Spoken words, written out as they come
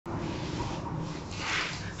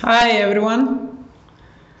Hi everyone.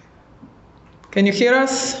 Can you hear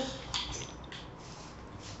us?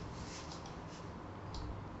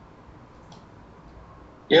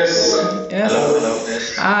 Yes. Yes. Hello.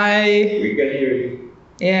 Hi. We can hear you.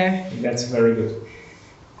 Yeah. That's very good.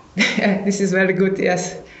 This is very good.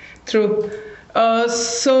 Yes. True.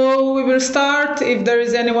 So we will start. If there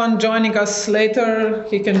is anyone joining us later,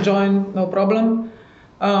 he can join, no problem.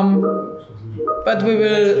 But we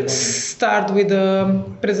will start with the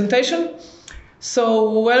presentation.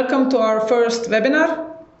 So welcome to our first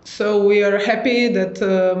webinar. So we are happy that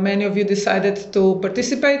many of you decided to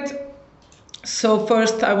participate. So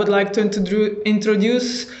first I would like to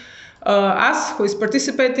introduce us who is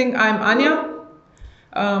participating. I'm Anya.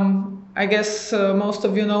 I guess most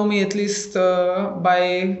of you know me at least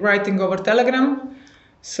by writing over Telegram.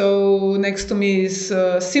 So next to me is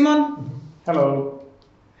Simon. Hello.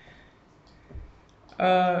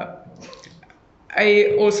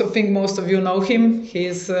 I also think most of you know him.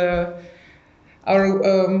 He's our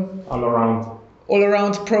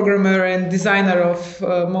all-around programmer and designer of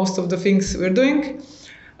most of the things we're doing.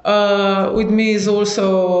 With me is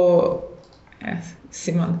also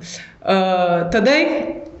Simon,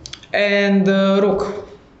 Tadej, and Rok.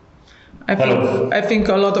 I think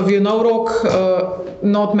a lot of you know Rok.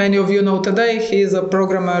 Not many of you know Tadej. He is a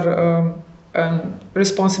programmer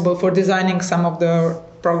responsible for designing some of the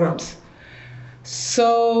programs.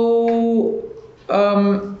 So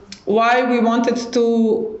why we wanted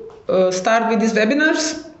to start with these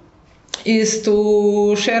webinars is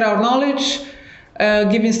to share our knowledge,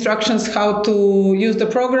 give instructions how to use the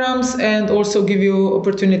programs, and also give you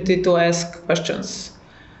opportunity to ask questions.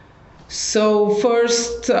 So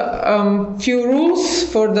first, few rules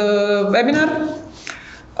for the webinar.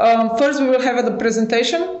 First, we will have the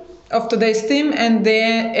presentation of today's theme, and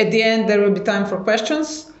then at the end there will be time for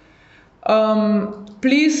questions.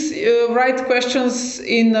 Please write questions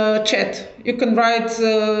in chat. You can write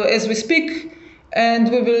as we speak, and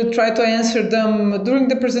we will try to answer them during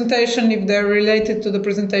the presentation if they're related to the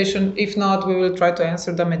presentation. If not, we will try to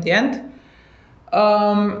answer them at the end.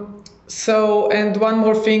 And one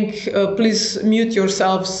more thing, please mute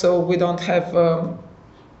yourself so we don't have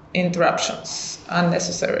interruptions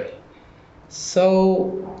unnecessary.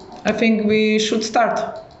 So I think we should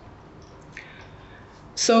start.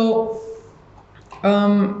 So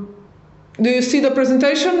do you see the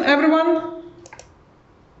presentation, everyone?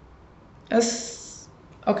 Yes?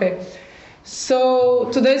 Okay. So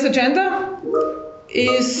today's agenda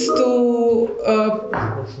is to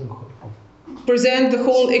present the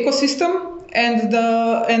whole ecosystem and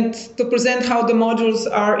to present how the modules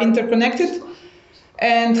are interconnected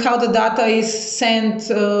and how the data is sent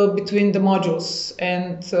between the modules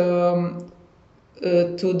and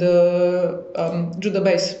to the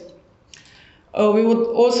Judobase. We would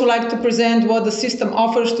also like to present what the system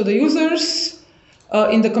offers to the users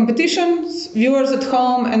in the competitions, viewers at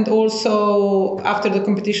home, and also after the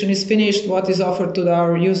competition is finished, what is offered to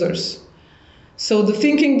our users. So the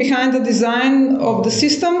thinking behind the design of the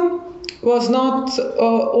system was not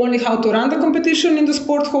only how to run the competition in the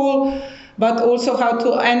sport hall, but also how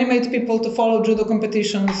to animate people to follow judo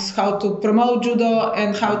competitions, how to promote judo,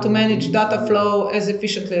 and how to manage data flow as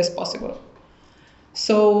efficiently as possible.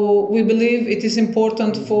 So we believe it is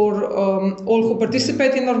important for all who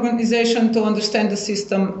participate in the organization to understand the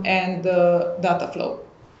system and the data flow.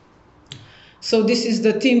 So this is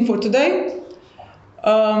the theme for today.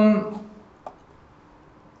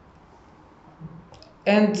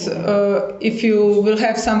 If you will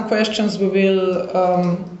have some questions, we will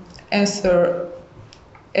answer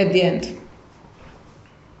at the end.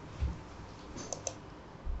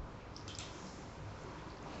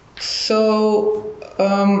 So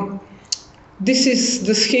this is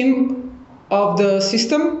the scheme of the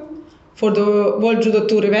system for the World Judo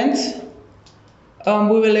Tour event.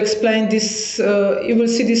 We will explain this, you will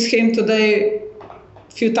see this scheme today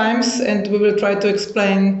a few times, and we will try to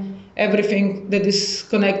explain everything that is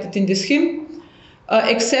connected in this scheme.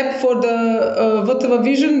 Except for the Votava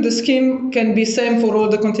Vision, the scheme can be same for all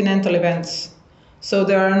the continental events. So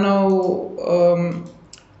there are no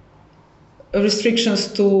restrictions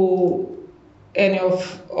to any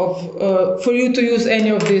for you to use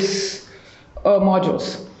any of these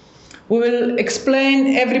modules. We will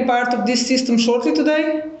explain every part of this system shortly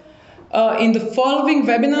today. In the following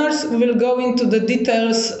webinars, we will go into the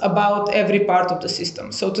details about every part of the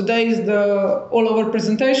system. So today is the all-over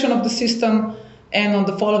presentation of the system, and on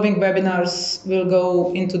the following webinars, we'll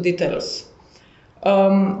go into details.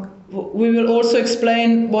 We will also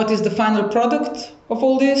explain what is the final product of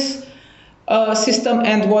all this system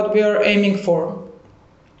and what we are aiming for.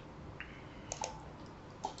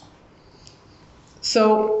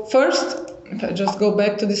 So first, if I just go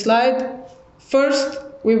back to the slide, first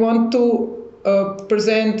we want to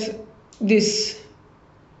present this.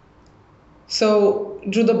 So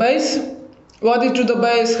Judobase, what is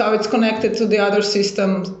Judobase, how it's connected to the other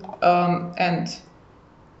systems,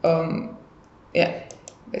 yeah,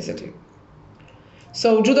 basically.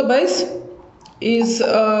 So Judobase is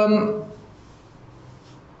an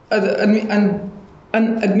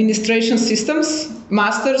administration systems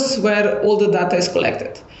masters where all the data is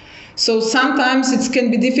collected. So sometimes it can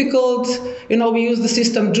be difficult, we use the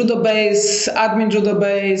system Judobase, admin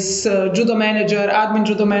Judobase, JudoManager, admin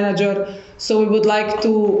JudoManager. So we would like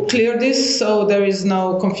to clear this so there is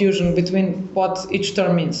no confusion between what each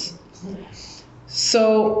term means.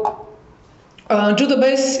 So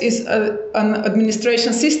Judobase is an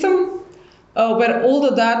administration system where all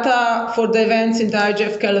the data for the events in the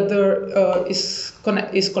IGF calendar is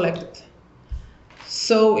collected.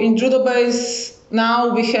 So in Judobase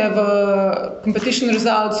now we have competition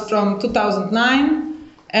results from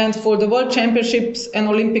 2009, and for the World Championships and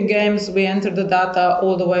Olympic Games we enter the data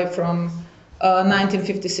all the way from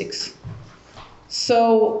 1956.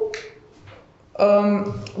 So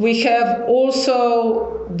we have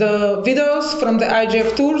also the videos from the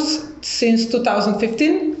IGF tours since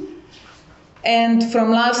 2015. And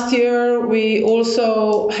from last year, we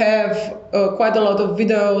also have quite a lot of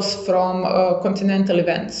videos from continental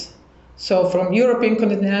events. So from European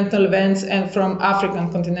continental events and from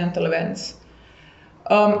African continental events.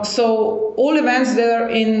 So all events that are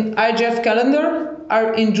in IGF calendar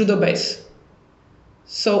are in Judobase.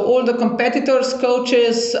 So all the competitors,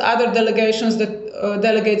 coaches, other delegations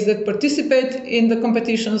delegates that participate in the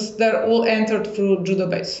competitions, they're all entered through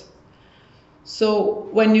Judobase. So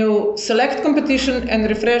when you select competition and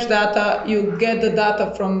refresh data, you get the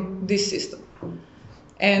data from this system.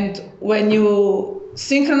 And when you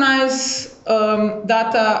synchronize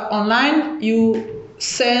data online, you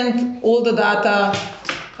send all the data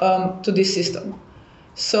to this system.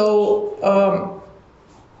 So,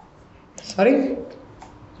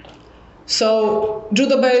 So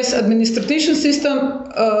Judobase administration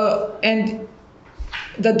system and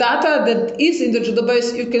the data that is in the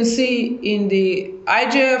Judobase you can see in the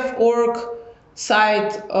IGF.org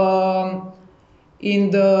site,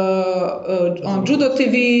 in the on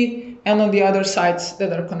JudoTV, and on the other sites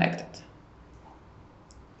that are connected.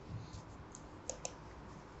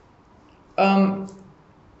 And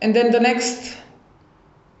then the next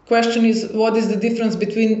question is, what is the difference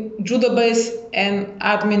between Judobase and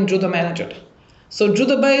admin JudoManager? So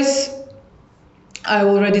Judobase I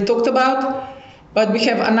already talked about. But we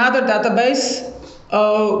have another database,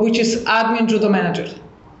 which is admin JudoManager.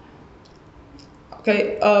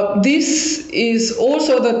 Okay, this is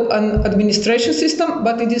also an administration system,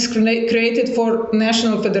 but it is created for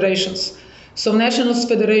national federations. So national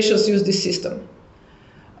federations use this system.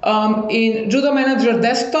 In JudoManager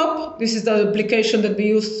Desktop, this is the application that we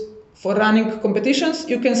use for running competitions,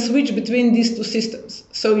 you can switch between these two systems.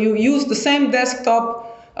 So you use the same desktop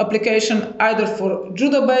application either for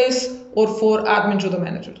Judobase or for admin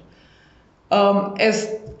JudoManager. As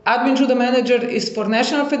admin JudoManager is for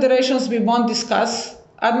national federations, we won't discuss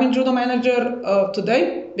admin JudoManager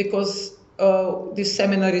today because this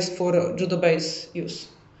seminar is for Judobase use.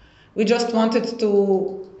 We just wanted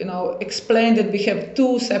to explain that we have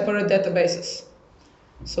two separate databases.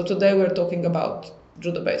 So today we're talking about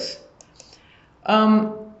Judobase.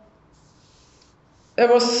 There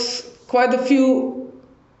was quite a few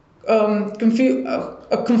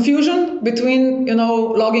confusion between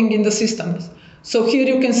logging in the systems. So here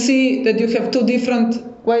you can see that you have two different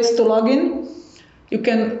ways to log in. You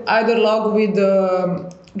can either log with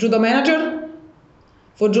JudoManager.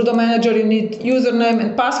 For JudoManager you need username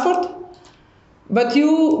and password, but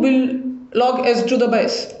you will log as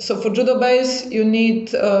Judobase. So for Judobase you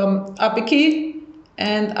need API key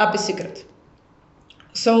and API secret.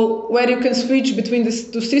 So where you can switch between these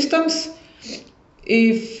two systems,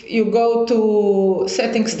 if you go to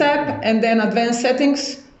settings tab and then advanced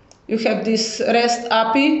settings, you have this REST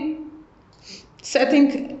API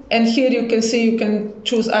setting, and here you can see you can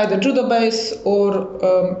choose either Judobase or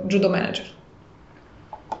JudoManager.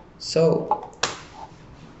 So,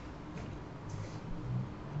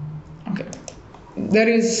 okay, there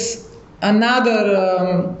is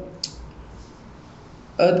another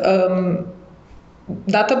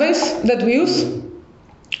database that we use,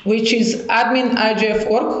 which is admin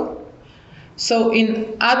IGF.org. So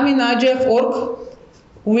in admin IGF.org,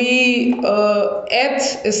 we add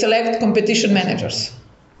and select competition managers.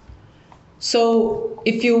 So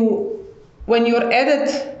when you're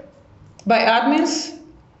added by admins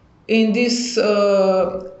in this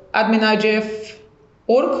admin IGF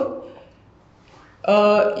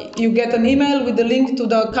you get an email with the link to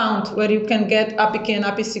the account where you can get API key and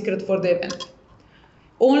API secret for the event.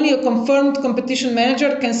 Only a confirmed competition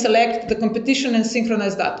manager can select the competition and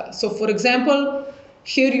synchronize data. So for example,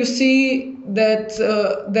 here you see that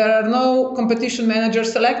there are no competition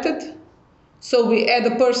managers selected. So we add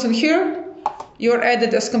a person here, you're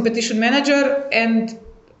added as competition manager, and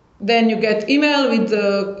then you get email with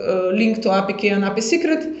the link to API key and API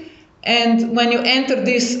secret. And when you enter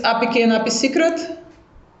this API key and API secret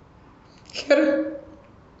here,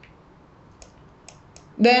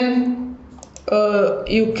 then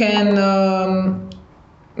you can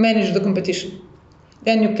manage the competition.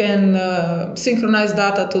 Then you can synchronize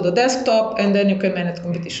data to the desktop, and then you can manage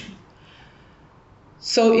competition.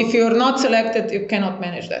 So if you're not selected, you cannot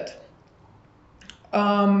manage that.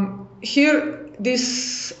 Here,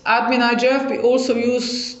 this admin IGF we also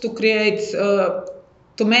use to create,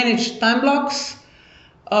 to manage time blocks,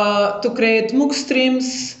 to create MOOC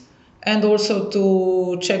streams, and also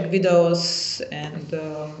to check videos and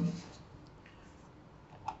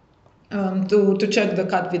to check the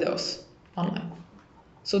cut videos online.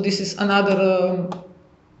 So this is another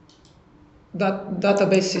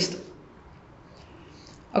database system.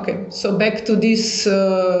 Okay, so back to this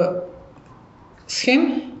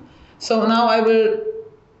scheme. So now I will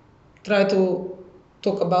try to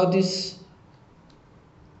talk about this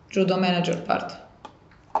JudoManager part.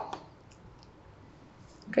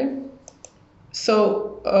 Okay,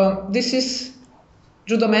 so this is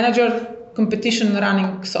JudoManager Competition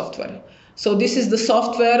running software. So this is the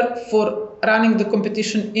software for running the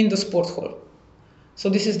competition in the sport hall. So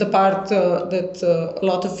this is the part that a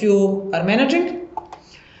lot of you are managing.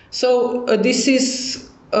 So this is,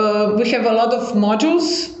 we have a lot of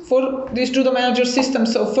modules for this JudoManager system.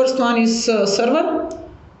 So first one is server.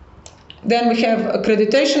 Then we have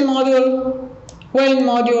accreditation module, weighing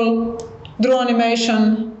module, draw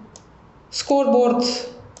animation, scoreboard,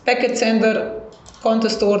 Packetsender,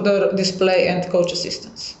 contest order, display, and coach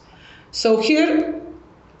assistance. So here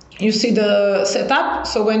you see the setup.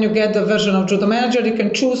 So when you get the version of JudoManager, you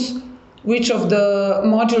can choose which of the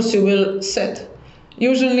modules you will set.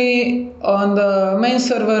 Usually on the main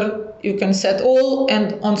server, you can set all,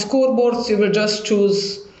 and on scoreboards, you will just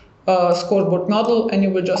choose a scoreboard model, and you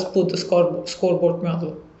will just put the scoreboard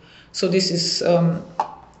model. So this is,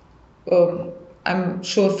 I'm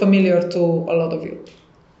sure, familiar to a lot of you.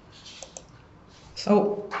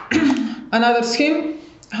 So another scheme,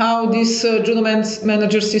 how this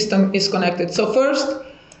JudoManager system is connected. So first,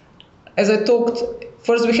 as I talked,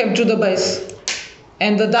 first we have Judobase,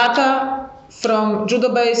 and the data from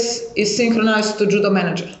Judobase is synchronized to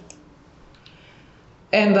JudoManager.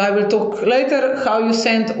 And I will talk later how you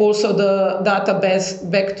send also the database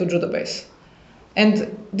back to Judobase.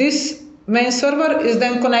 And this main server is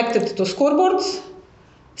then connected to scoreboards,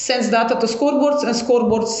 sends data to scoreboards, and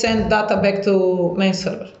scoreboards send data back to main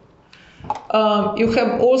server. You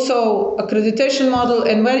have also accreditation model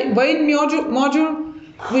and weighing module,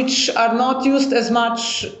 which are not used as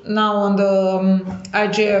much now on the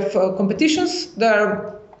IGF competitions. They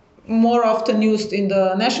are more often used in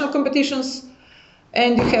the national competitions.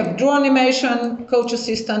 And you have draw animation, coach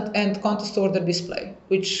assistant, and contest order display,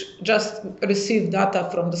 which just receive data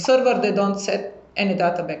from the server. They don't set any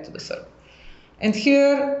data back to the server. And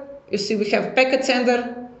here you see we have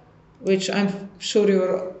Packetsender, which I'm sure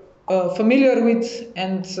you're familiar with,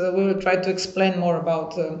 and we will try to explain more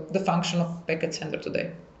about the function of Packetsender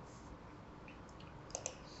today.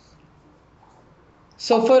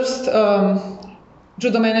 So first,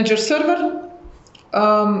 JudoManager server.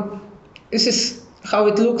 This is how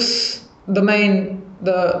it looks,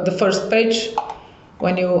 the first page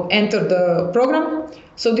when you enter the program.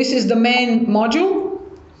 So this is the main module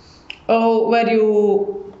where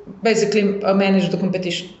you basically manage the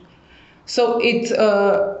competition. So it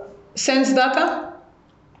sends data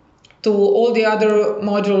to all the other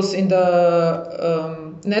modules in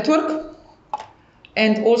the network,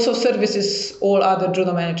 and also services all other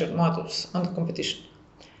JudoManager modules on the competition.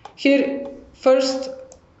 Here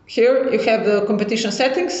you have the competition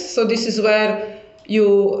settings. So this is where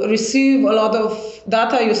you receive a lot of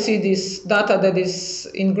data. You see this data that is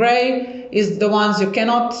in gray is the ones you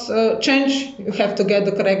cannot change. You have to get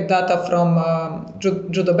the correct data from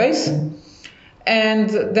Judobase. And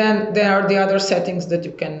then there are the other settings that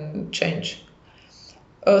you can change.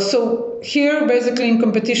 So here, basically in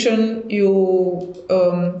competition, you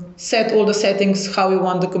set all the settings how you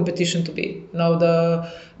want the competition to be. You know,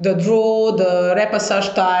 the draw, the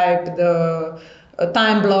repassage type, the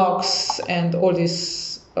time blocks, and all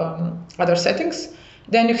these other settings.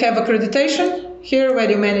 Then you have accreditation here, where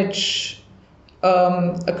you manage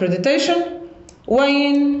accreditation,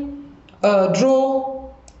 weigh-in, draw,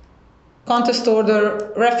 contest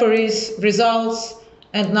order, referees, results,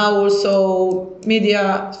 and now also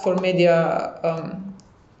media for media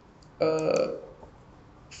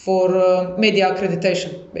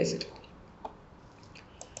accreditation, basically.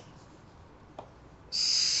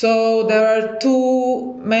 So there are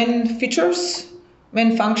two main features,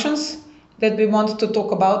 main functions that we want to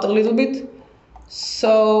talk about a little bit.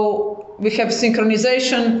 So we have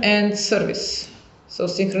synchronization and service. So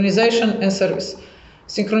synchronization and service.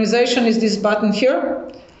 Synchronization is this button here.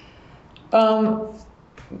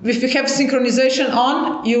 If you have synchronization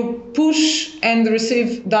on, you push and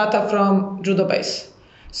receive data from Judobase.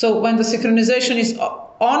 So when the synchronization is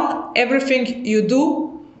on, everything you do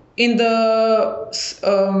in the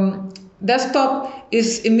desktop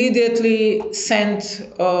is immediately sent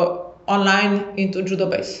online into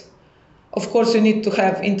Judobase. Of course, you need to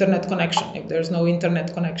have internet connection. If there's no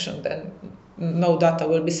internet connection, then no data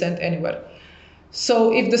will be sent anywhere.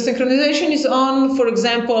 So if the synchronization is on, for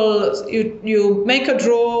example, you make a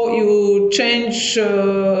draw, you change,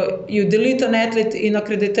 you delete an athlete in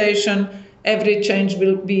accreditation, every change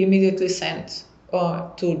will be immediately sent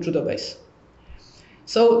to Judobase.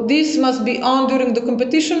 So this must be on during the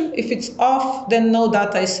competition. If it's off, then no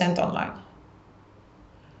data is sent online.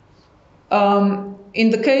 In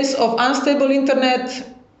the case of unstable internet,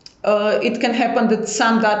 it can happen that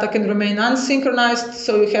some data can remain unsynchronized,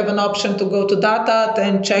 so you have an option to go to data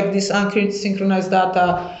and check this unsynchronized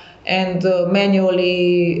data and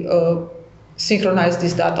manually synchronize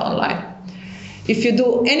this data online. If you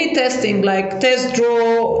do any testing, like test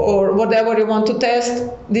draw or whatever you want to test,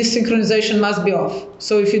 this synchronization must be off.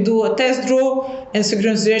 So if you do a test draw and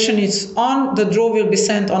synchronization is on, the draw will be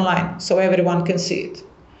sent online, so everyone can see it.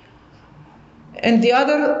 And the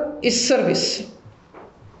other is service.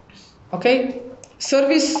 Okay,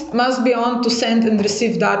 service must be on to send and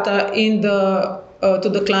receive data in the to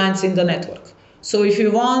the clients in the network. So if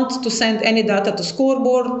you want to send any data to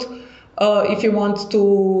Scoreboard, if you want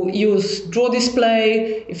to use draw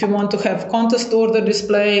display, if you want to have contest order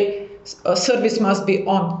display, service must be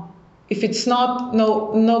on. If it's not,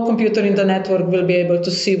 no computer in the network will be able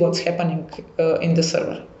to see what's happening in the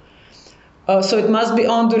server. So it must be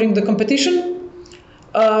on during the competition.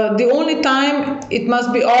 The only time it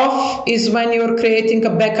must be off is when you're creating a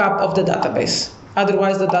backup of the database.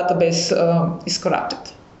 Otherwise, the database is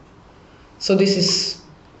corrupted. So this is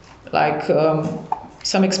like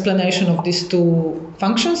some explanation of these two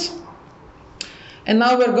functions. And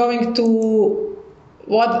now we're going to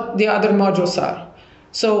what the other modules are.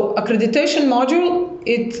 So accreditation module,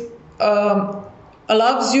 it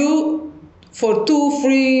allows you for 2,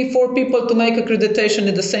 3, 4 people to make accreditation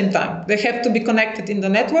at the same time. They have to be connected in the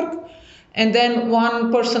network, and then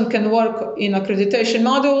one person can work in accreditation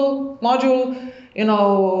module, you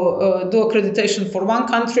know, do accreditation for one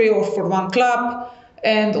country or for one club,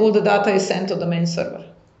 and all the data is sent to the main server.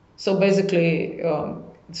 So basically,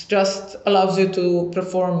 it just allows you to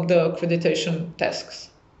perform the accreditation tasks.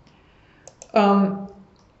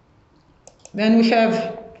 Then we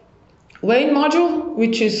have weigh-in module,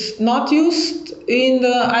 which is not used in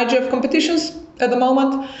the IGF competitions at the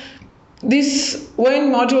moment. This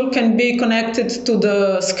weigh-in module can be connected to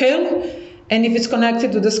the scale, and if it's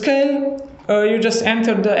connected to the scale, you just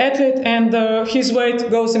enter the athlete and his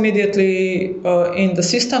weight goes immediately in the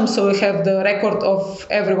system, so we have the record of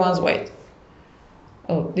everyone's weight.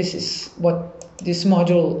 This is what this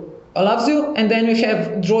module allows you. And then we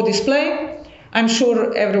have draw display. I'm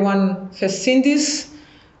sure everyone has seen this.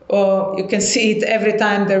 You can see it every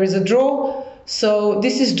time there is a draw. So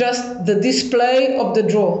this is just the display of the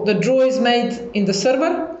draw. The draw is made in the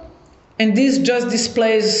server, and this just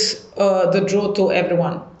displays the draw to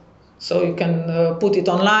everyone. So you can put it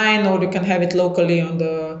online, or you can have it locally on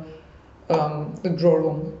the draw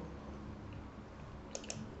room.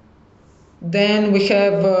 Then we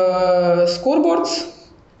have scoreboards.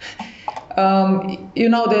 You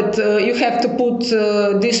know that you have to put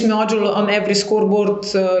this module on every scoreboard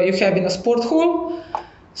you have in a sport hall.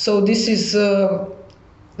 So this is the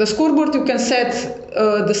scoreboard. You can set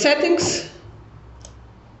the settings.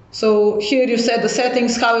 So here you set the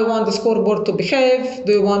settings, how you want the scoreboard to behave.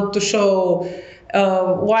 Do you want to show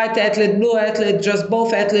white athlete, blue athlete, just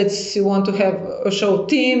both athletes? You want to have show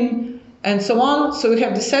team, and so on. So you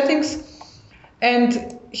have the settings.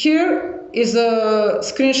 And here is a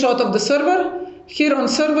screenshot of the server. Here on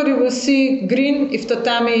server you will see green if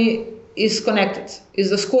tatami is connected. If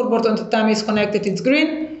the scoreboard on tatami is connected, it's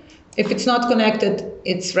green. If it's not connected,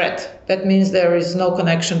 it's red. That means there is no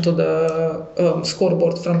connection to the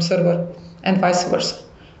scoreboard from server, and vice versa.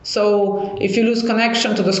 So if you lose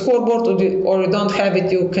connection to the scoreboard or you don't have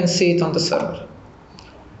it, you can see it on the server.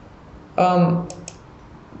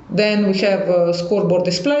 Then we have a scoreboard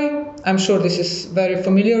display. I'm sure this is very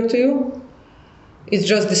familiar to you. It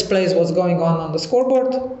just displays what's going on the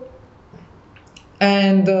scoreboard.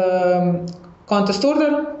 And contest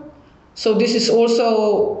order. So this is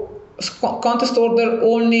also, contest order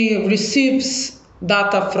only receives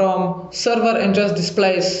data from server and just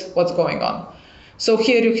displays what's going on. So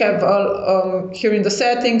here you have, here in the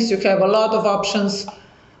settings, you have a lot of options.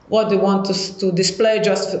 What you want to display,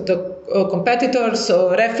 just the competitors,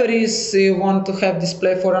 so referees, you want to have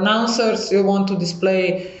display for announcers, you want to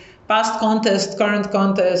display past contest, current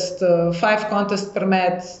contest, 5 contests per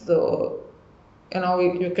match,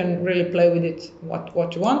 you can really play with it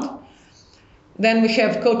what you want. Then we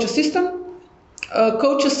have Coach Assistant.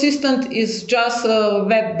 Coach Assistant is just a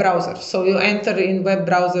web browser. So you enter in web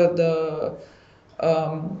browser the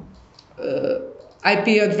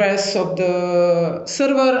IP address of the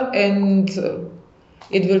server, and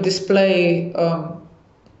it will display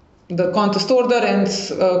the contest order, and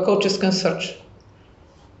coaches can search.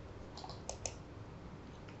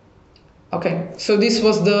 Okay, so this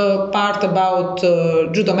was the part about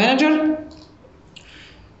JudoManager.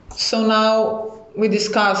 So now we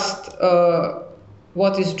discussed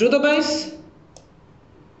what is Judobase,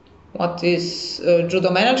 what is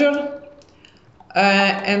JudoManager,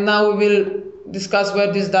 and now we will discuss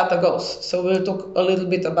where this data goes. So we'll talk a little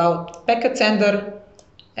bit about Packetsender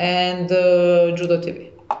and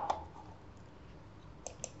JudoTV.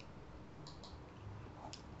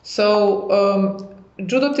 So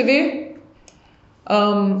JudoTV,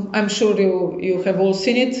 I'm sure you have all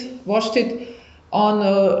seen it, watched it. On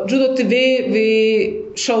JudoTV,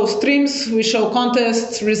 we show streams, we show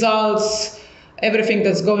contests, results, everything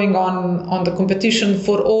that's going on the competition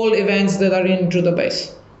for all events that are in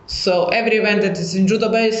Judobase. So every event that is in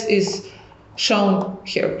Judobase is shown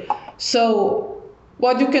here. So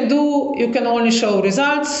what you can do, you can only show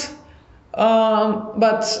results,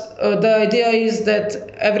 but the idea is that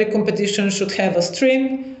every competition should have a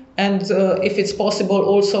stream, and if it's possible,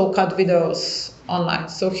 also cut videos online.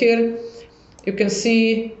 So here you can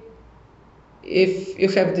see if you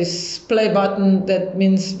have this play button, that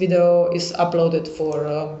means video is uploaded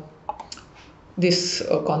for this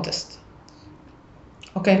contest.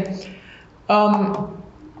 Okay.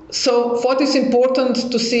 So what is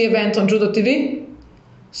important to see event on JudoTV?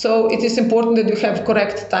 So it is important that you have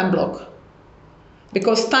correct time block,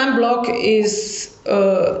 because time block is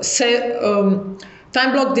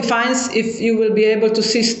time block defines if you will be able to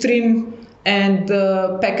see stream and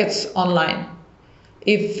packets online.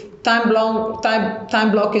 If time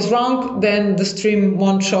block is wrong, then the stream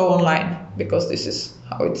won't show online, because this is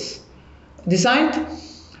how it's designed.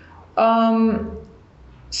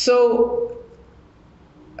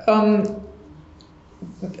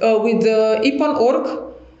 With the EPON.org,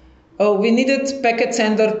 we needed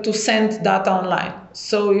Packetsender to send data online.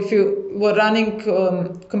 So if you were running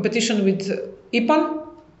competition with EPON,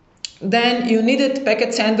 then you needed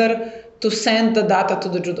Packetsender to send the data to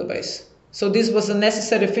the Judobase. So this was a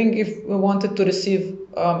necessary thing if we wanted to receive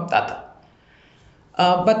data.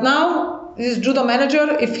 But now this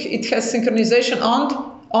JudoManager, if it has synchronization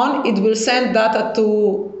on, it will send data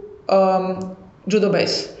to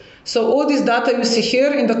Judobase. So all this data you see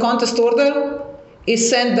here in the contest order is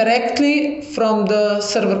sent directly from the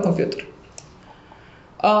server computer.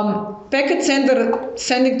 Packetsender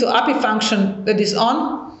sending to API function that is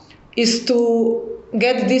on is to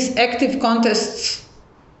get these active contests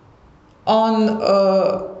on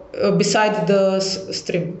beside the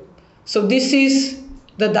stream. So this is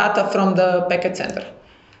the data from the Packetsender.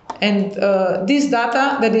 And this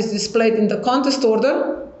data that is displayed in the contest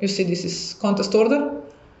order, you see this is contest order,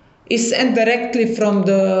 is sent directly from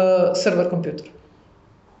the server computer.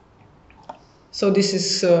 So this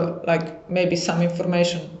is like maybe some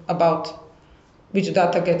information about which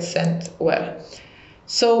data gets sent where.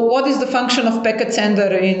 So what is the function of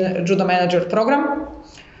Packetsender in JudoManager program?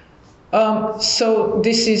 So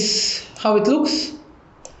this is how it looks.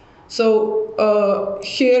 So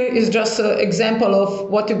here is just an example of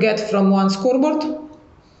what you get from one scoreboard.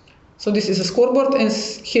 So this is a scoreboard, and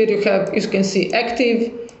here you can see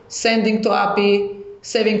active, sending to API,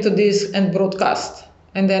 saving to disk, and broadcast.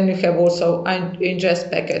 And then you have also ingest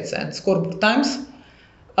packets and scoreboard times.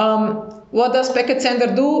 What does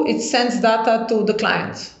Packetsender do? It sends data to the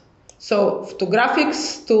client. So to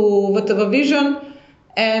graphics, to whatever vision,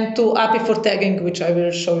 and to API for tagging, which I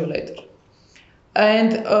will show you later.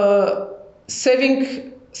 And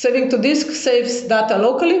saving to disk saves data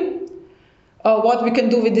locally. What we can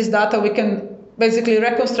do with this data, we basically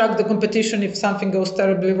reconstruct the competition if something goes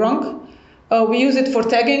terribly wrong. We use it for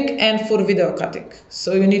tagging and for video cutting.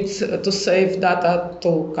 So you need to save data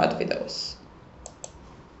to cut videos.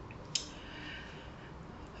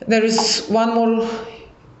 There is one more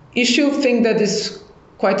thing that is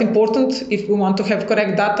quite important if we want to have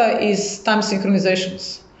correct data is time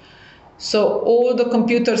synchronizations. So all the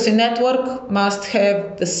computers in network must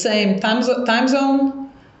have the same time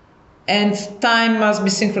zone, and time must be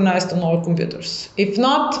synchronized on all computers. If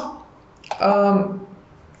not,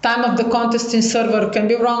 time of the contest in server can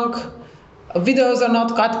be wrong, videos are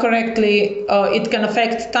not cut correctly, it can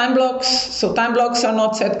affect time blocks, so time blocks are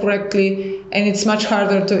not set correctly, and it's much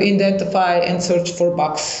harder to identify and search for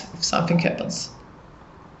bugs if something happens.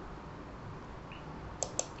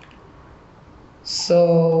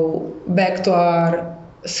 So back to our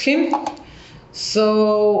scheme.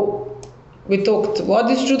 So we talked what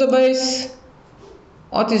is Judobase,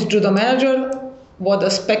 what is JudoManager, what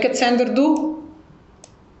does Packetsender do.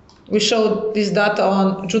 We showed this data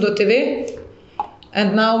on JudoTV,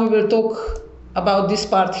 and now we will talk about this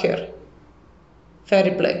part here,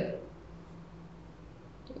 FairReplay.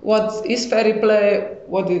 What is FairReplay,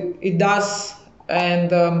 what it does,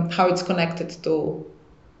 and how it's connected to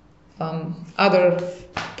other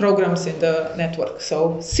programs in the network.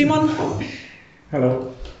 So, Simon?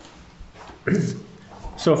 Hello.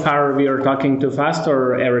 So far we are talking too fast,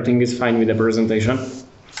 or everything is fine with the presentation?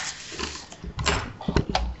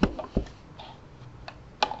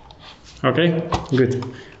 Okay, good.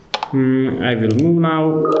 I will move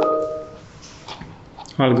now.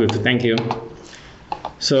 All good, thank you.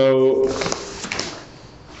 So,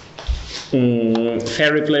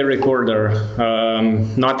 FairReplay Recorder.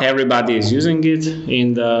 Not everybody is using it.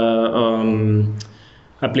 In the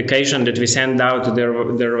application that we sent out,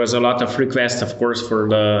 there was a lot of requests, of course, for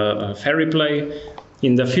the FairReplay.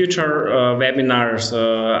 In the future webinars,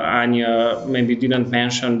 Anya maybe didn't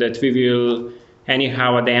mention that we will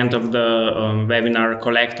anyhow at the end of the webinar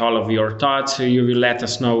collect all of your thoughts. You will let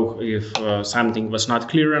us know if something was not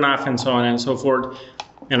clear enough and so on and so forth.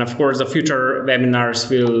 And of course, the future webinars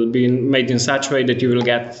will be made in such a way that you will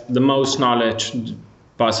get the most knowledge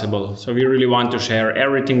possible. So we really want to share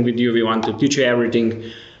everything with you. We want to teach you everything.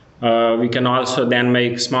 We can also then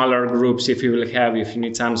make smaller groups if you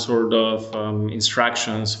need some sort of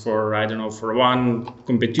instructions for, I don't know, for one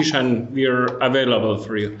competition, we are available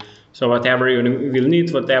for you. So whatever you will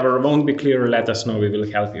need, whatever won't be clear, let us know. We will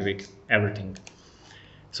help you with everything.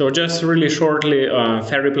 So just really shortly,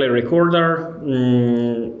 FairReplay Recorder,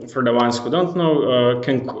 for the ones who don't know,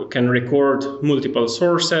 can record multiple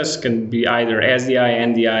sources, can be either SDI,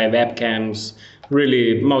 NDI, webcams,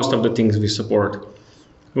 really most of the things we support.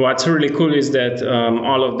 What's really cool is that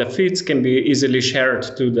all of the feeds can be easily shared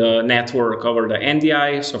to the network over the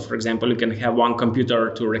NDI. So for example, you can have one computer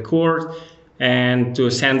to record and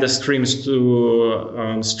to send the streams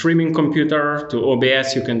to streaming computer. To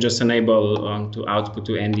OBS, you can just enable to output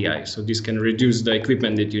to NDI. So this can reduce the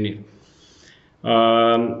equipment that you need.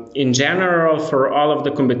 In general, for all of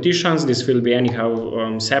the competitions, this will be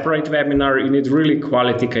anyhow separate webinar. You need really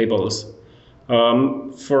quality cables.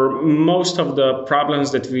 For most of the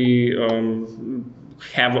problems that we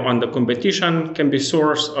have on the competition can be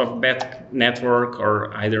source of bad network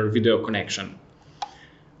or either video connection.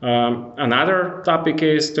 Another topic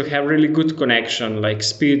is to have really good connection, like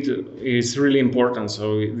speed is really important.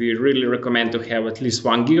 So we really recommend to have at least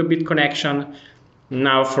 1 gigabit connection.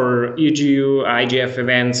 Now for EGU, IGF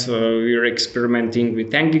events, we're experimenting with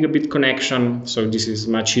 10 gigabit connection. So this is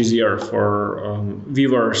much easier for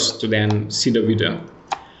viewers to then see the video.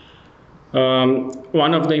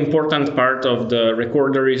 One of the important part of the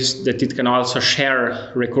recorder is that it can also share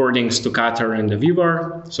recordings to cutter and the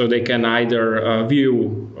viewer. So they can either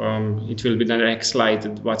view, it will be the next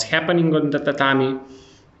slide, what's happening on the tatami,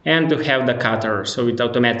 and to have the cutter. So it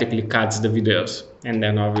automatically cuts the videos and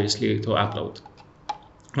then obviously to upload.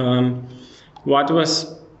 What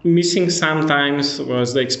was missing sometimes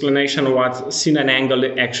was the explanation of what scene and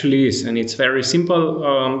angle actually is. And it's very simple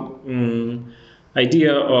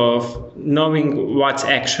idea of knowing what's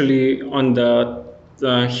actually on the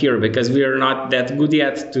here, because we are not that good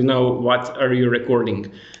yet to know what are you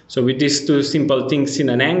recording. So with these two simple things, scene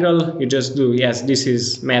and angle, you just do, yes, this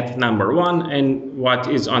is mat number 1 and what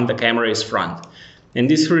is on the camera is front. And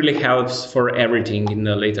this really helps for everything in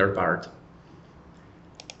the later part.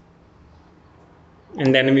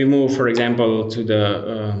 And then we move, for example, to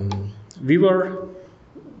the viewer.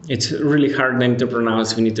 It's a really hard name to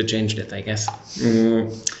pronounce. We need to change that, I guess.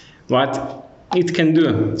 What it can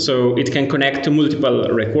do. So it can connect to multiple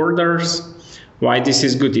recorders. Why this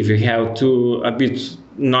is good? If you have a bit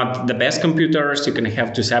not the best computers, you can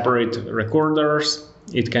have two separate recorders.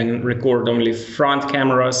 It can record only front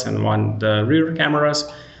cameras and the rear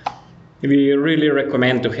cameras. We really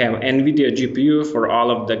recommend to have NVIDIA GPU for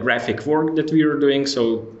all of the graphic work that we are doing,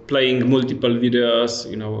 so playing multiple videos,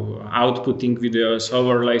 outputting videos,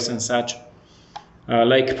 overlays and such.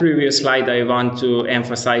 Like previous slide, I want to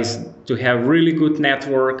emphasize to have really good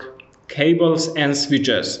network, cables and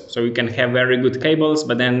switches. So you can have very good cables,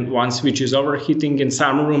 but then one switch is overheating in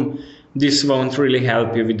some room, this won't really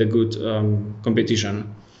help you with a good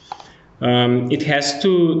competition. It has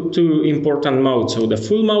two important modes. So the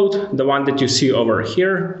full mode, the one that you see over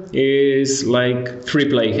here, is like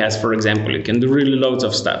FairReplay has, for example. You can do really loads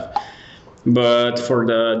of stuff. But for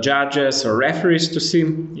the judges or referees to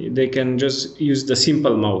see, they can just use the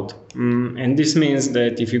simple mode. And this means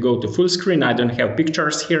that if you go to full screen, I don't have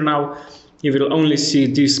pictures here now, you will only see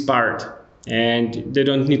this part. And they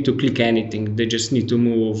don't need to click anything. They just need to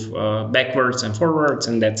move backwards and forwards,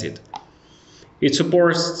 and that's it. It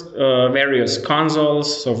supports various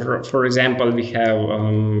consoles. So for example, we have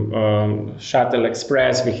Shuttle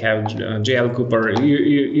Express, we have JL Cooper.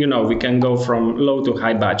 We can go from low to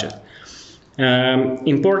high budget.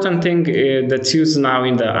 Important thing that's used now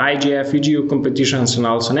in the IGF, EGU competitions and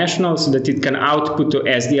also nationals, that it can output to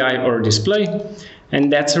SDI or display. And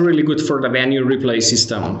that's really good for the venue replay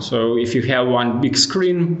system. So if you have one big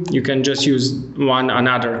screen, you can just use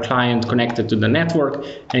another client connected to the network,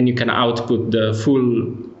 and you can output the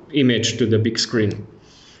full image to the big screen.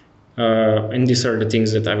 And these are the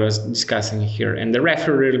things that I was discussing here. And the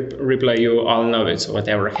referee replay, you all know it. So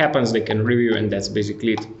whatever happens, they can review, and that's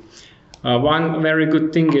basically it. One very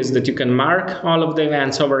good thing is that you can mark all of the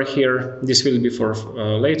events over here. This will be for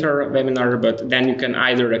later webinar, but then you can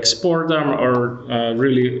either export them or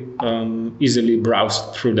really easily browse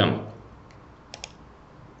through them.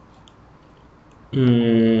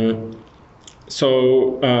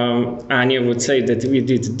 So Anya would say that we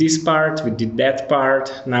did this part, we did that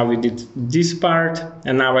part, now we did this part,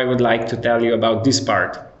 and now I would like to tell you about this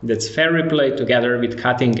part. That's FairReplay together with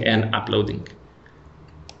cutting and uploading.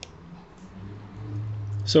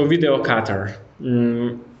 So video cutter.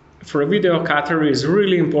 For a video cutter, is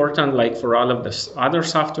really important, like for all of the other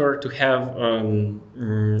software, to have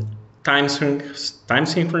time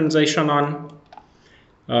synchronization on,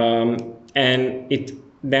 and it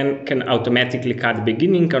then can automatically cut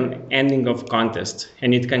beginning and ending of contest,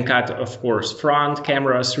 and it can cut, of course, front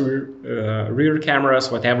cameras, rear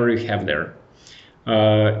cameras, whatever you have there.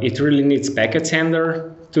 It really needs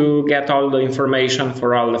Packetsender to get all the information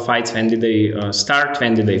for all the fights. When did they start,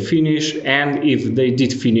 when did they finish, and if they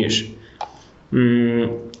did finish.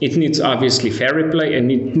 It needs obviously FairReplay, and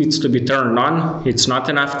it needs to be turned on. It's not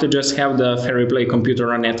enough to just have the FairReplay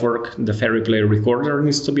computer on network. The FairReplay recorder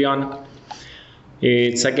needs to be on.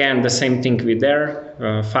 It's again the same thing with there,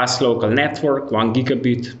 fast local network, 1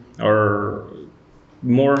 gigabit or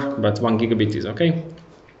more, but 1 gigabit is okay.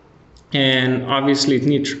 And obviously it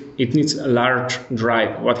needs a large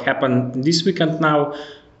drive. What happened this weekend now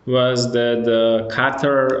was that the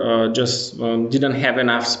cutter just didn't have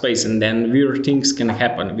enough space, and then weird things can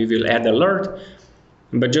happen. We will add alert,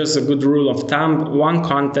 but just a good rule of thumb, one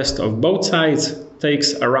contest of both sides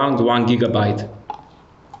takes around 1 gigabyte.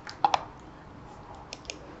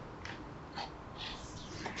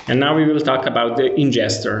 And now we will talk about the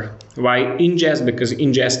Ingester. Why ingest? Because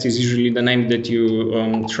ingest is usually the name that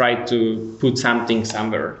you try to put something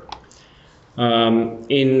somewhere.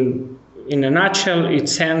 In a nutshell, it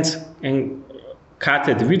sends and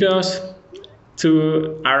cutted videos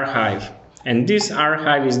to archive. And this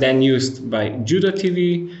archive is then used by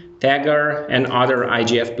JudoTV, Tagger, and other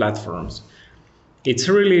IGF platforms. It's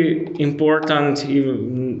really important,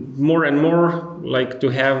 even more and more, like to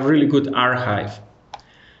have really good archive.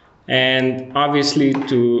 And obviously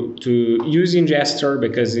to use Ingester,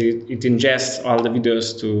 because it ingests all the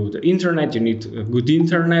videos to the internet, you need a good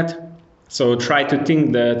internet. So try to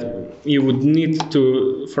think that you would need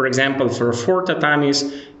to, for example, for 4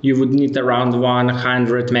 tatamis, you would need around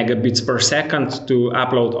 100 megabits per second to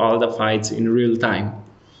upload all the fights in real time.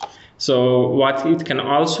 So what it can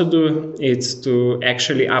also do is to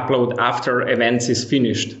actually upload after events is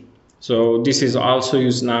finished. So this is also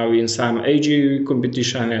used now in some AGU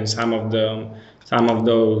competition and some of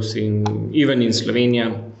those even in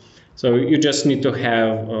Slovenia. So you just need to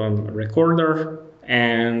have a recorder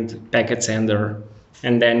and Packetsender,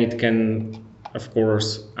 and then it can, of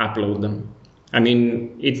course, upload them. I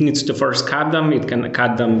mean, it needs to first cut them. It can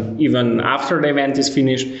cut them even after the event is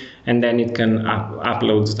finished, and then it can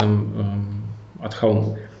upload them at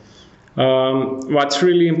home. What's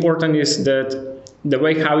really important is that the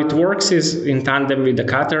way how it works is in tandem with the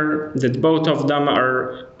cutter, that both of them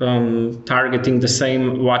are targeting the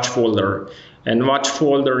same watch folder. And watch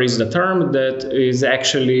folder is the term that is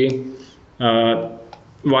actually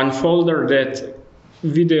one folder that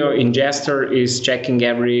video ingester is checking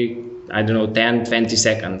every, I don't know, 10, 20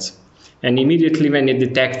 seconds. And immediately when it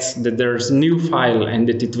detects that there's a new file and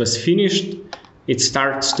that it was finished, it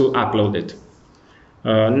starts to upload it.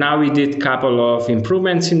 Now we did a couple of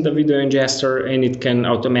improvements in the video ingester, and it can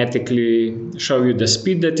automatically show you the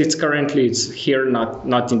speed that it's currently. It's here,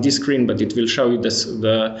 not in this screen, but it will show you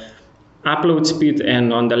the upload speed,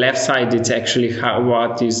 and on the left side it's actually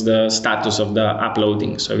what is the status of the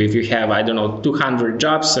uploading. So if you have, I don't know, 200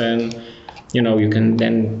 jobs, and you can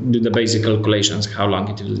then do the basic calculations how long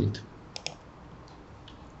it will need.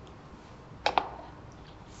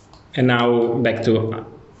 And now back to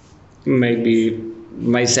maybe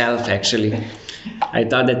myself, actually. I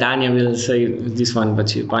thought that Anya will say this one, but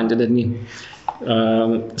she pointed at me.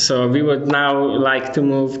 So we would now like to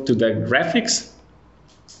move to the graphics.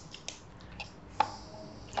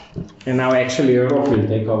 And now actually Rob will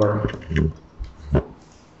take over.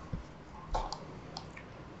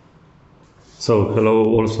 So hello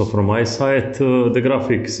also from my side. The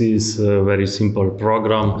graphics is a very simple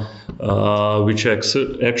program which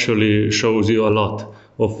actually shows you a lot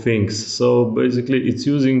of things. So basically it's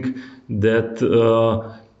using that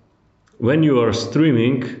when you are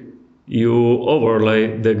streaming, you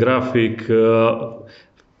overlay the graphic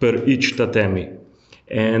per each tatami.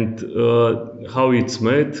 And how it's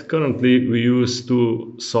made, currently we use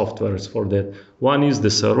two softwares for that. One is the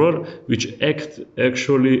server, which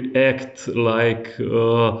actually act like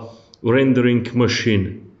rendering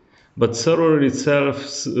machine. But server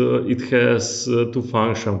itself, it has two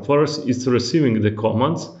functions. First, it's receiving the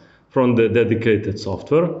commands from the dedicated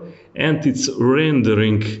software, and it's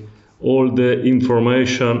rendering all the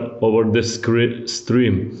information over the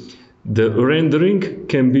stream. The rendering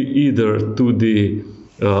can be either to the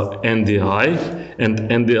NDI, and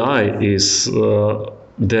NDI is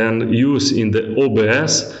then used in the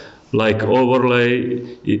OBS, like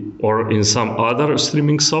overlay or in some other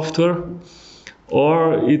streaming software,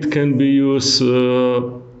 or it can be used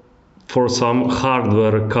for some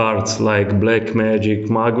hardware cards like Blackmagic,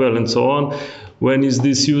 Magwell, and so on. When is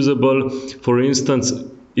this usable? For instance,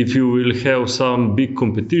 if you will have some big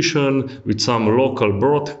competition with some local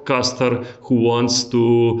broadcaster who wants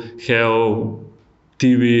to have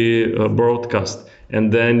TV broadcast,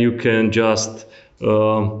 and then you can just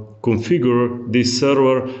configure this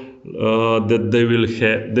server that they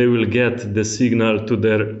will get the signal to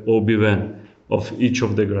their OBWAN of each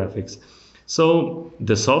of the graphics. So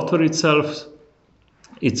the software itself,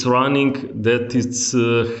 it's running that it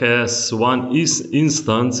has one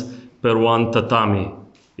instance per one tatami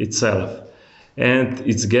itself, and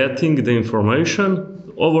it's getting the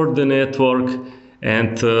information over the network,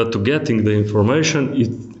 and to getting the information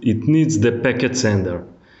it needs the Packetsender.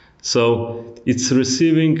 So it's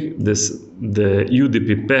receiving the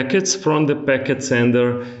UDP packets from the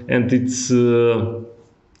Packetsender, and it's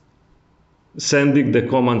sending the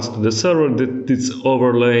commands to the server that it's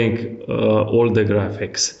overlaying all the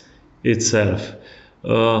graphics itself.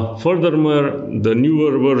 Furthermore, the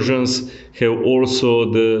newer versions have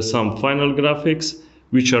also some final graphics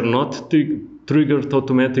which are not triggered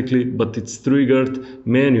automatically, but it's triggered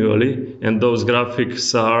manually, and those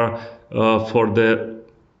graphics are for the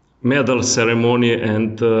medal ceremony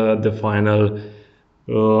and the final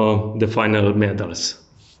medals.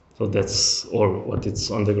 So that's all what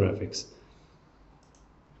it's on the graphics.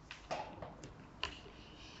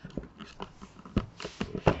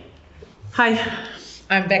 Hi,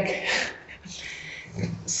 I'm back.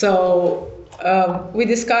 So we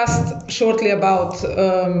discussed shortly about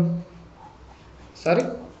the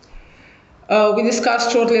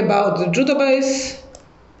Judobase,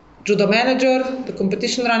 JudoManager, the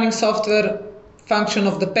competition running software, function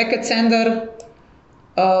of the Packetsender,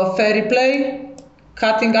 FairReplay,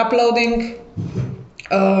 cutting, uploading,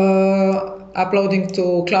 uploading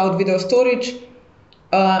to cloud video storage,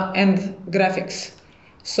 and graphics.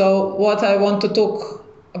 So what I want to talk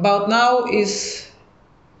about now is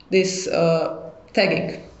this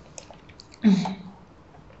tagging.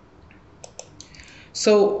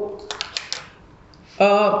 So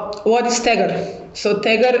what is Tagger? So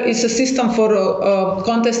Tagger is a system for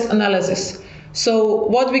contest analysis. So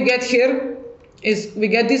what we get here is we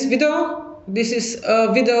get this video. This is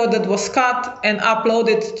a video that was cut and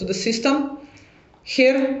uploaded to the system.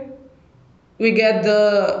 Here we get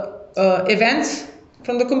the events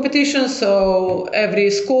from the competition, so every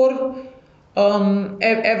score,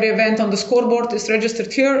 Every event on the scoreboard is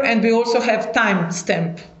registered here, and we also have time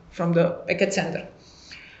stamp from the Packetsender.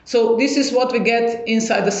 So this is what we get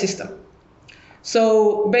inside the system.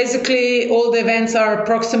 So basically all the events are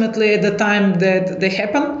approximately at the time that they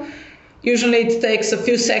happen. Usually it takes a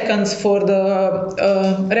few seconds for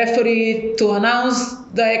the referee to announce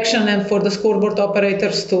the action and for the scoreboard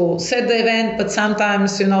operators to set the event, but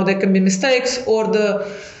sometimes, you know, there can be mistakes or the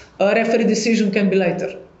referee decision can be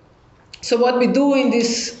later. So what we do in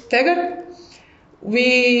this tagger,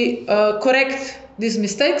 we correct these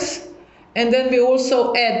mistakes, and then we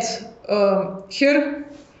also add here,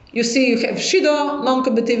 you see you have Shido,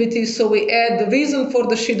 non-combativity, so we add the reason for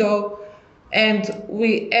the Shido, and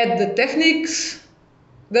we add the techniques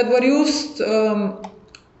that were used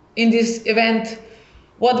in this event.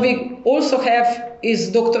 What we also have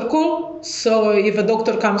is doctor call, so if a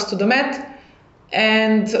doctor comes to the mat,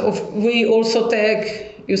 and we also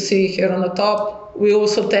tag, you see here on the top, we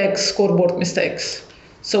also tag scoreboard mistakes.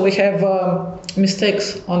 So we have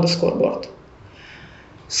mistakes on the scoreboard.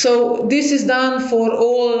 So this is done for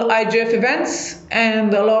all IGF events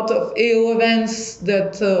and a lot of EU events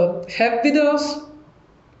that have videos.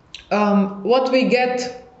 What we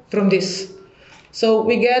get from this? So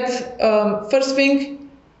we get, first thing,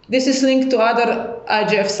 this is linked to other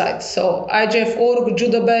IGF sites. So IGF.org,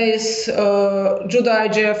 Judobase, Judo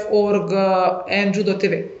IGF.org, and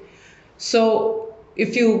JudoTV. So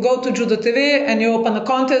if you go to JudoTV and you open a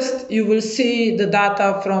contest, you will see the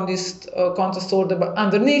data from this contest order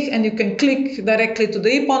underneath, and you can click directly to the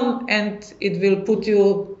EPON, and it will put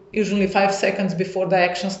you usually 5 seconds before the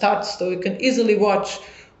action starts, so you can easily watch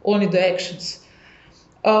only the actions.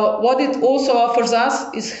 What it also offers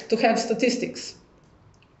us is to have statistics.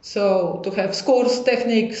 So to have scores,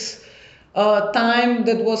 techniques, time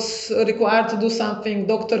that was required to do something,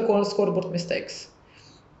 doctor call, scoreboard mistakes.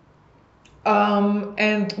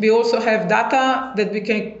 And we also have data that we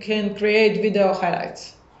can create video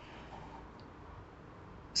highlights.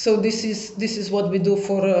 So this is what we do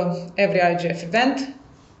for every IGF event.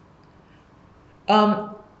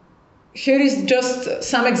 Here is just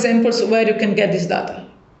some examples where you can get this data.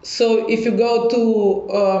 So if you go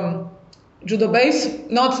to Judobase,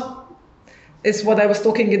 not is what I was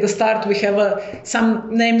talking at the start, we have some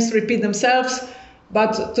names repeat themselves,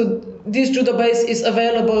 but this Judobase is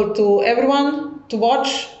available to everyone to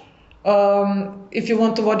watch. If you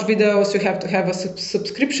want to watch videos, you have to have a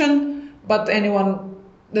subscription, but anyone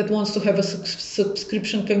that wants to have a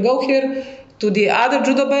subscription can go here. To the other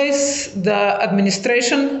Judobase, the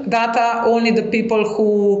administration data, only the people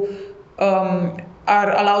who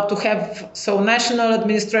are allowed to have, so national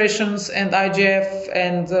administrations and IGF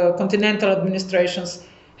and continental administrations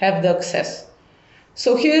have the access.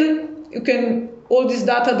 So here you can, all this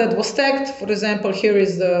data that was tagged, for example, here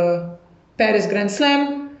is the Paris Grand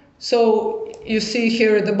Slam. So you see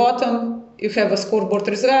here at the bottom, you have a scoreboard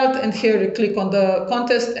result, and here you click on the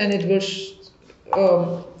contest and it will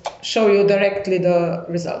show you directly the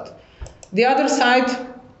result. The other side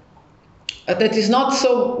that is not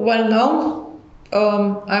so well known,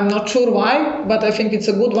 I'm not sure why, but I think it's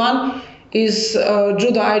a good one, is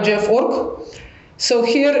JudoIGF.org. So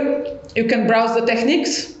here you can browse the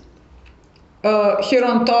techniques. Here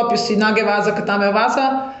on top you see Nagevaza,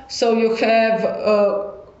 Katamevaza. So you have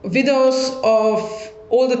videos of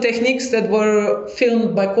all the techniques that were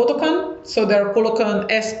filmed by Kodokan. So there are Kodokan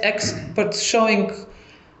experts showing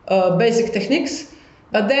basic techniques.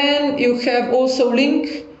 But then you have also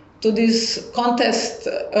link to these contest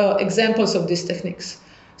examples of these techniques.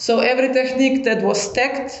 So every technique that was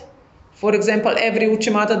tagged, for example, every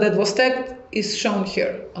Uchimata that was tagged is shown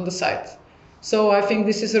here on the site. So I think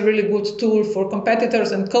this is a really good tool for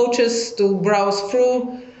competitors and coaches to browse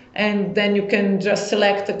through, and then you can just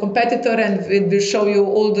select a competitor and it will show you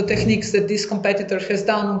all the techniques that this competitor has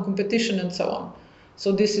done on competition and so on.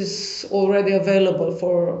 So this is already available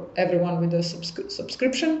for everyone with a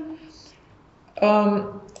subscription.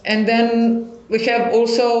 And then we have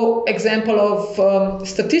also example of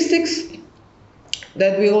statistics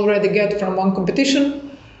that we already get from one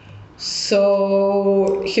competition.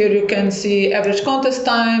 So here you can see average contest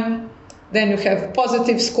time, then you have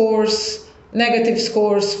positive scores, negative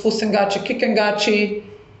scores, Fusengachi, Kikengachi,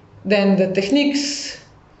 then the techniques,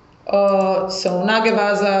 so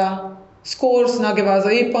Nagevaza scores, Nagevaza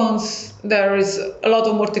Ippons. There is a lot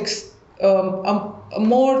of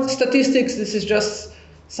more statistics. This is just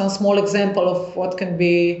some small example of what can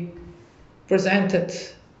be presented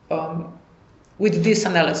with this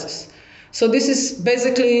analysis. So this is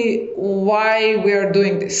basically why we are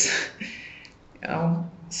doing this.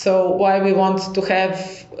 So why we want to have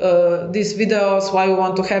these videos, why we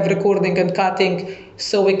want to have recording and cutting,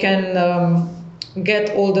 so we can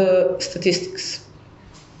get all the statistics.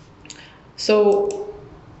 So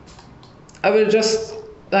I will just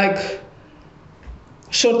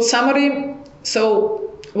short summary.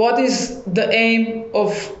 So what is the aim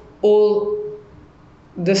of all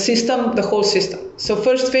the system, the whole system? So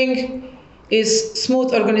first thing is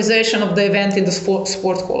smooth organization of the event in the sport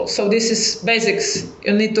hall. So this is basics.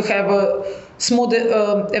 You need to have a smooth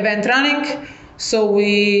event running. So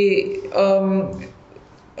we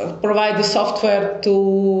provide the software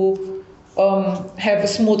to have a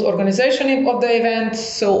smooth organization of the event.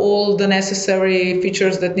 So all the necessary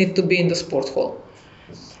features that need to be in the sport hall.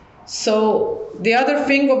 So the other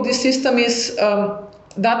thing of this system is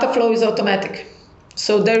data flow is automatic.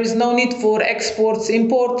 So there is no need for exports,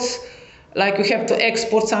 imports, like you have to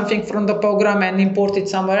export something from the program and import it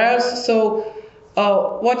somewhere else. So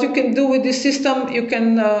what you can do with this system, you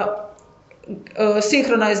can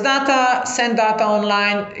synchronize data, send data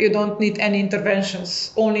online. You don't need any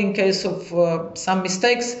interventions, only in case of some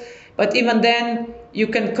mistakes. But even then, you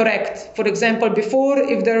can correct. For example, before,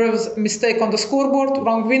 if there was a mistake on the scoreboard,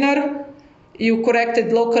 wrong winner, you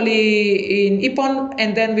corrected locally in Ippon,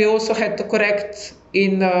 and then we also had to correct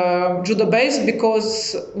in Judobase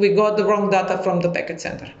because we got the wrong data from the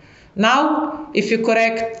Packetsender. Now, if you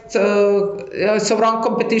correct wrong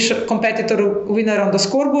competitor winner on the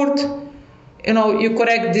scoreboard, you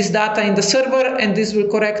correct this data in the server, and this will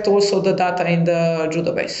correct also the data in the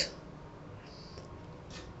Judobase.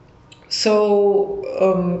 So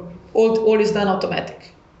all is done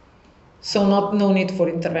automatic. So no need for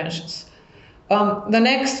interventions. The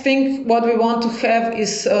next thing, what we want to have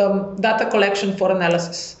is data collection for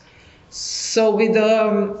analysis. So with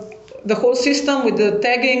the whole system, with the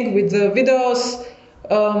tagging, with the videos,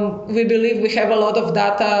 we believe we have a lot of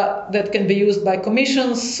data that can be used by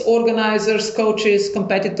commissions, organizers, coaches,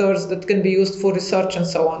 competitors, that can be used for research and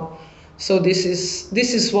so on. So this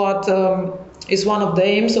is what is one of the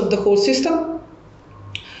aims of the whole system.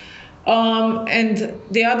 And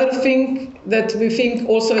the other thing that we think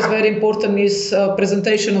also is very important is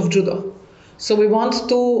presentation of judo. So we want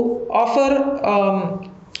to offer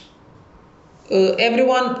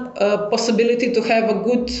everyone a possibility to have a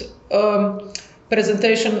good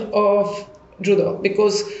presentation of judo,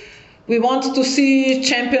 because we want to see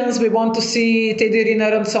champions, we want to see Teddy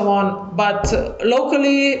Riner and so on, but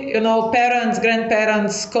locally, parents,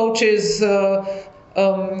 grandparents, coaches,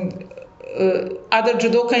 other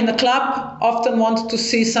judoka in the club often want to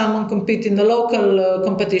see someone compete in the local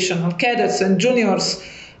competition, on cadets and juniors.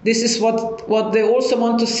 This is what they also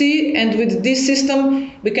want to see, and with this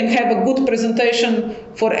system we can have a good presentation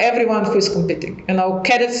for everyone who is competing.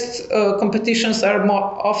 Cadets competitions are more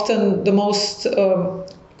often the most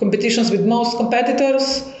competitions with most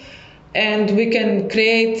competitors, and we can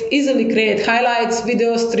easily create highlights,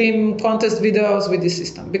 video stream, contest videos with this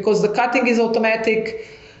system, because the cutting is automatic,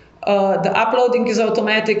 the uploading is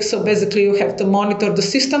automatic, so basically you have to monitor the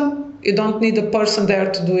system. You don't need a person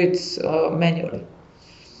there to do it manually.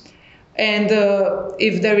 And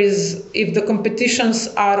if the competitions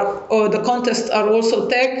or the contests are also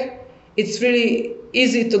tagged, it's really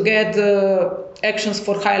easy to get actions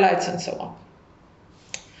for highlights and so on.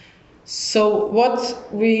 So what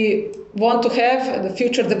we want to have, the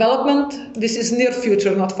future development, this is near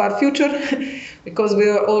future, not far future, because we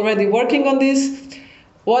are already working on this.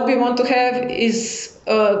 What we want to have is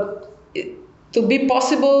to be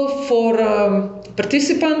possible for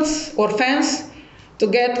participants or fans to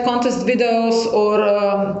get contest videos or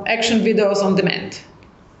action videos on demand.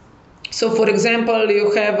 So for example,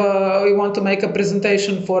 you want to make a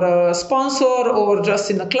presentation for a sponsor or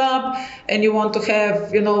just in a club, and you want to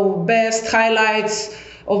have, best highlights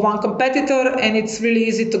of one competitor, and it's really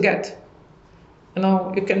easy to get.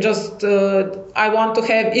 You can just, I want to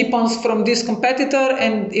have Ippons from this competitor,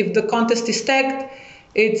 and if the contest is tagged,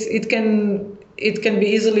 it can be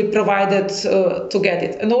easily provided to get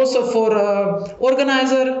it. And also for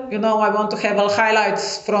organizer, I want to have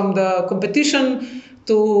highlights from the competition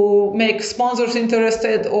to make sponsors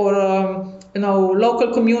interested, or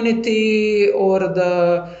local community, or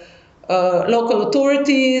the local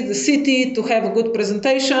authority, the city, to have a good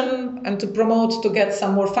presentation and to promote, to get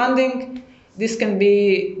some more funding. This can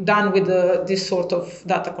be done with this sort of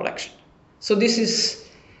data collection. So this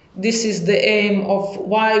is the aim of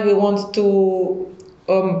why we want to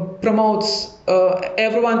promote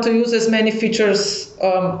everyone to use as many features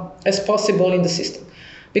as possible in the system.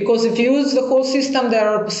 Because if you use the whole system, there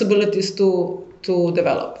are possibilities to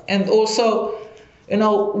develop. And also,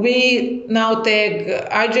 we now tag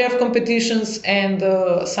IGF competitions and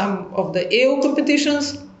some of the EU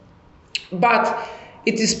competitions, but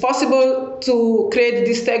it is possible to create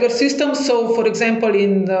this tagger system. So, for example,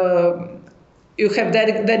 you have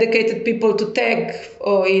dedicated people to tag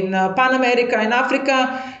in Pan America and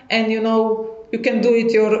Africa, and you can do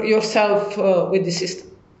it yourself with the system.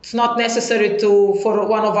 It's not necessary for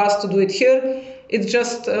one of us to do it here. It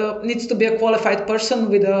just needs to be a qualified person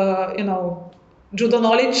with judo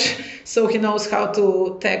knowledge, so he knows how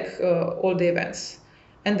to tag all the events.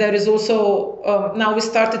 And there is also, now we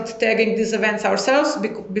started tagging these events ourselves.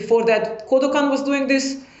 Before that, Kodokan was doing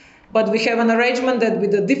this, but we have an arrangement that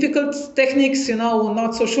with the difficult techniques,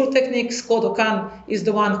 not so sure techniques, Kodokan is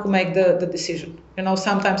the one who makes the decision.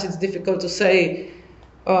 Sometimes it's difficult to say,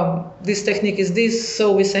 this technique is this,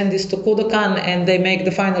 so we send this to Kodokan and they make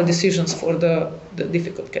the final decisions for the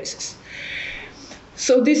difficult cases.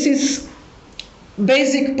 So this is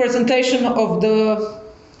basic presentation of the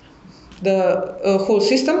whole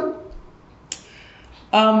system.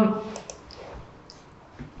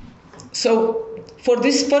 So for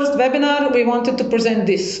this first webinar, we wanted to present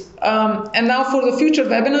this. And now for the future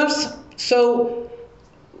webinars, so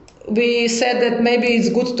we said that maybe it's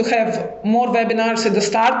good to have more webinars at the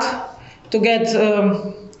start to get,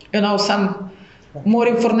 some more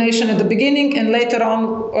information at the beginning, and later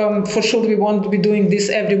on, for sure, we won't be doing this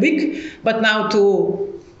every week, but now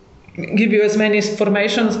to give you as many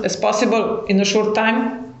information as possible in a short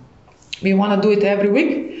time, we want to do it every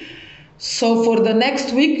week. So for the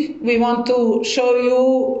next week, we want to show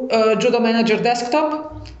you JudoManager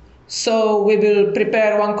desktop. So we will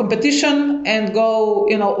prepare one competition and go,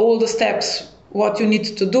 all the steps, what you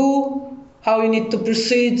need to do, how you need to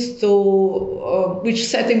proceed, to which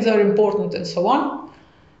settings are important, and so on.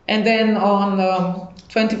 And then on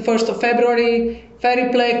 21st of February,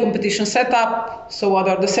 FairReplay competition setup. So what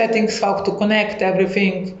are the settings, how to connect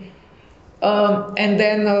everything. And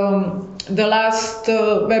then the last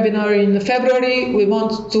webinar in February, we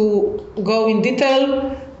want to go in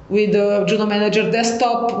detail with the JudoManager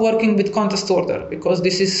desktop working with contest order, because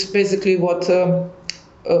this is basically what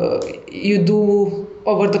you do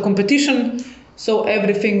over the competition. So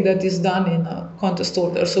everything that is done in a contest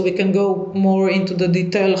order. So we can go more into the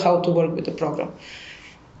detail how to work with the program.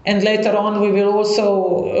 And later on, we will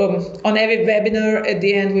also, on every webinar, at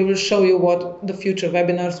the end, we will show you what the future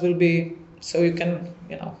webinars will be. So you can,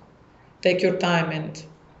 take your time and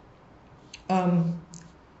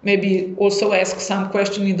maybe also ask some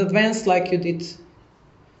question in advance like you did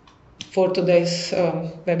for today's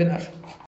webinar.